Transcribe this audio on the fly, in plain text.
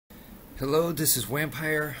Hello, this is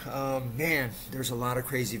wmpyr. Man, there's a lot of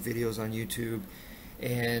crazy videos on YouTube,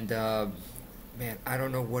 and man, I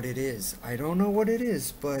don't know what it is. I don't know what it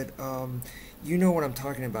is, but you know what I'm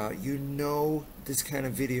talking about. You know this kind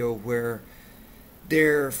of video where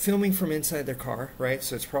they're filming from inside their car, right?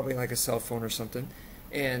 So it's probably like a cell phone or something,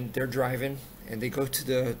 and they're driving, and they go to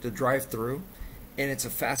the drive-through, and it's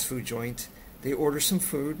a fast food joint. They order some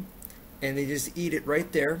food, and they just eat it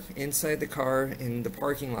right there inside the car in the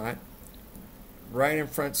parking lot, right in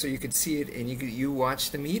front, so you could see it, and you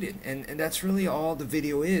watch them eat it, and that's really all the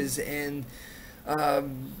video is. And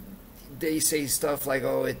they say stuff like,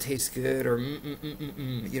 "Oh, it tastes good," or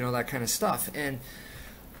you know, that kind of stuff. And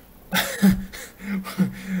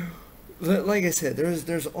like I said,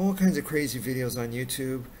 there's all kinds of crazy videos on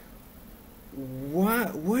YouTube.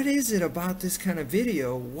 What is it about this kind of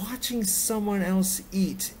video, watching someone else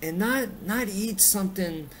eat, and not eat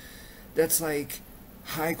something that's like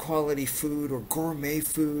high quality food or gourmet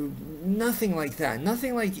food, nothing like that,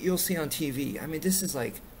 nothing like you'll see on TV. I mean, this is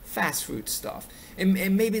like fast food stuff, and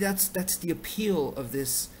maybe that's the appeal of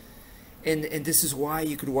this, and this is why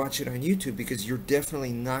you could watch it on YouTube, because you're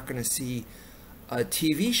definitely not going to see a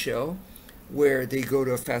TV show where they go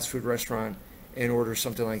to a fast food restaurant and order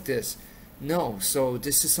something like this. No, so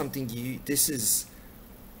this is something this is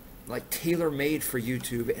like tailor-made for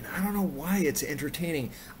YouTube, and I don't know why it's entertaining.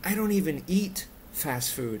 I don't even eat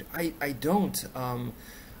fast food. I don't.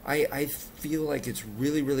 I feel like it's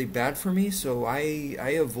really bad for me, so I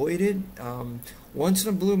avoid it. Once in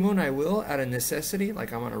a blue moon I will, out of necessity,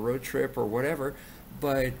 like I'm on a road trip or whatever.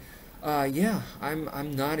 But yeah,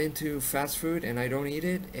 I'm not into fast food, and I don't eat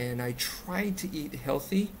it, and I try to eat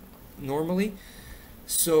healthy normally.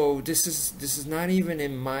 So this is not even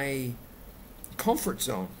in my comfort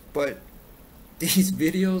zone, but these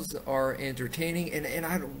videos are entertaining, and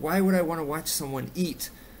why would I want to watch someone eat?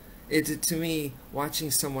 To me, watching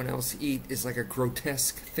someone else eat is like a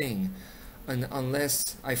grotesque thing,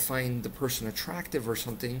 unless I find the person attractive or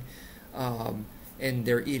something, and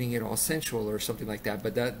they're eating it all sensual or something like that.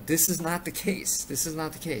 But this is not the case. This is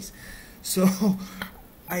not the case. So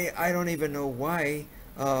I don't even know why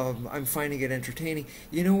I'm finding it entertaining.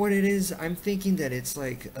 You know what it is? I'm thinking that it's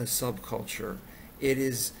like a subculture. It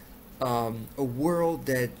is a world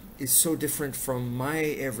that is so different from my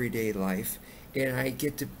everyday life, and I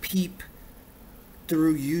get to peep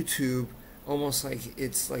through YouTube, almost like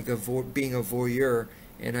it's like being a voyeur,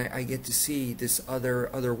 and I get to see this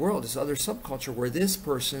other world, this other subculture where this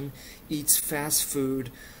person eats fast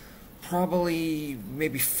food probably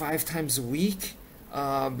maybe 5 times a week.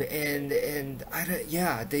 And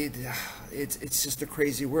yeah, it's just a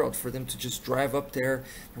crazy world for them to just drive up there.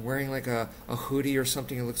 They're wearing like a hoodie or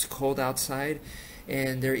something. It looks cold outside,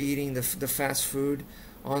 and they're eating the fast food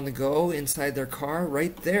on the go inside their car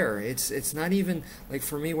right there. It's not even like,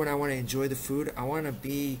 for me, when I want to enjoy the food, I want to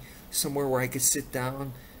be somewhere where I could sit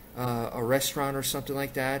down, a restaurant or something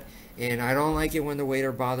like that. And I don't like it when the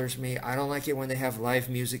waiter bothers me. I don't like it when they have live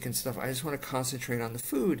music and stuff. I just want to concentrate on the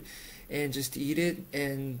food and just eat it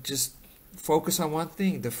and just focus on one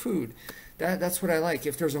thing, the food. That's what I like.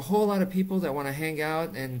 If there's a whole lot of people that want to hang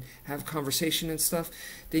out and have conversation and stuff,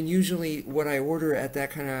 then usually what I order at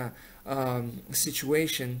that kind of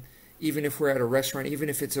situation, even if we're at a restaurant, even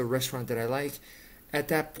if it's a restaurant that I like, at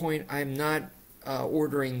that point I'm not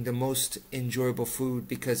ordering the most enjoyable food,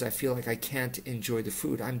 because I feel like I can't enjoy the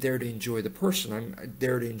food. I'm there to enjoy the person. I'm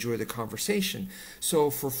there to enjoy the conversation. So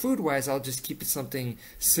for food-wise, I'll just keep it something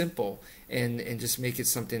simple, and just make it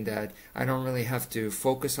something that I don't really have to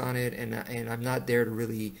focus on it, and I'm not there to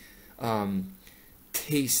really enjoy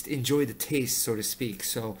the taste, so to speak.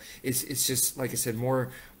 So it's just, like I said, more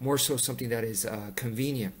so something that is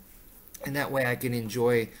convenient. And that way I can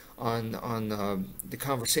enjoy on the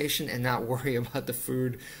conversation and not worry about the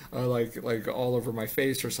food like all over my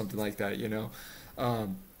face or something like that, you know.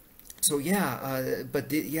 So yeah,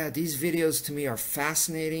 yeah, these videos to me are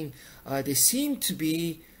fascinating. They seem to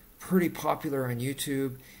be pretty popular on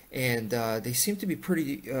YouTube, and they seem to be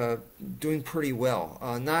doing pretty well.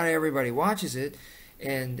 Not everybody watches it,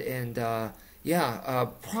 and yeah,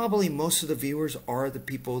 probably most of the viewers are the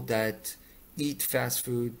people that eat fast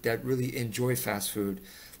food, that really enjoy fast food.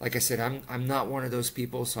 Like I said, I'm not one of those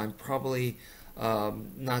people, so I'm probably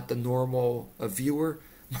not the normal viewer,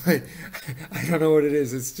 but I don't know what it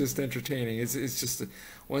is. It's just entertaining. It's just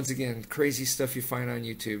once again, crazy stuff you find on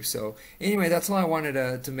YouTube. So anyway, that's all I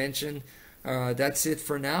wanted to mention. That's it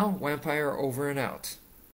for now. wmpyr over and out.